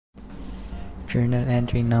journal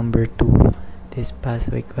entry number 2. This past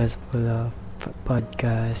week was full of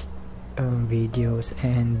podcast videos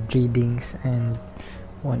and readings, and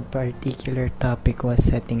one particular topic was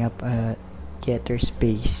setting up a theater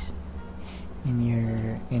space in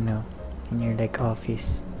your like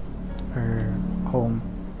office or home.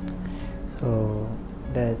 So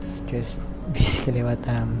that's just basically what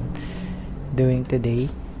I'm doing today.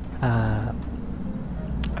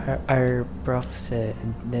 Our prof said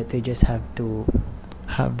that we just have to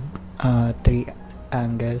have three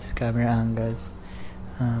camera angles,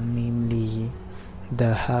 namely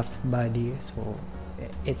the half body. So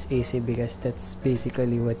it's easy because that's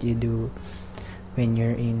basically what you do when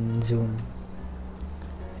you're in Zoom.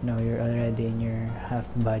 You're already in your half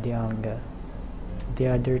body angle.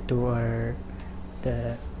 The other two are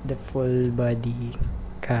the full body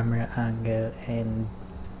camera angle and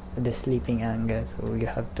the sleeping angle. So you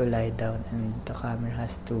have to lie down and the camera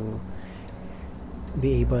has to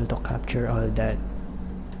be able to capture all that.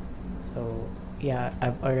 So yeah,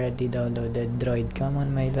 I've already downloaded Droidcam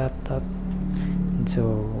on my laptop, and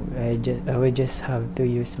so I would just have to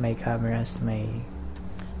use my camera as my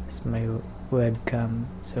webcam,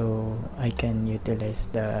 so I can utilize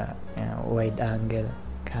the wide angle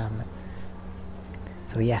camera.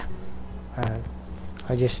 So yeah,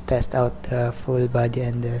 I'll just test out the full body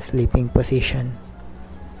and the sleeping position.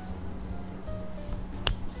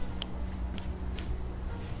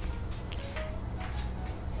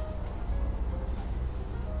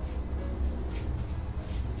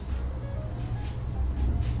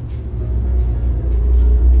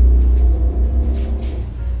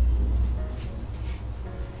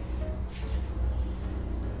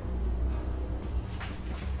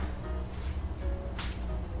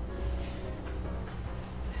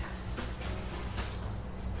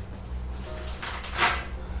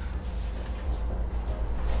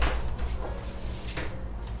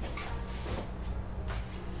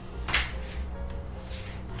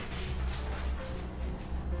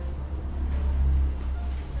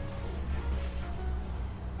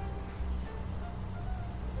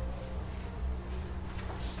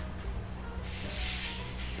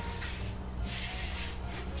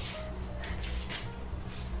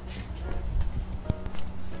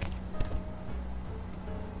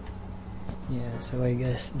 Yeah, so I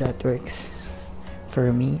guess that works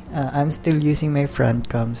for me. I'm still using my front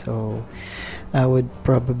cam, so I would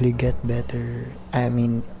probably get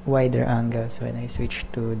wider angles when I switch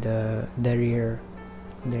to the rear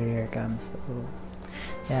cam. So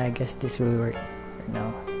yeah, I guess this will work for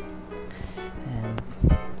now,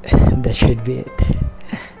 and that should be it.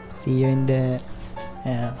 See you in the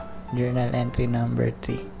journal entry number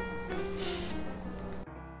 3.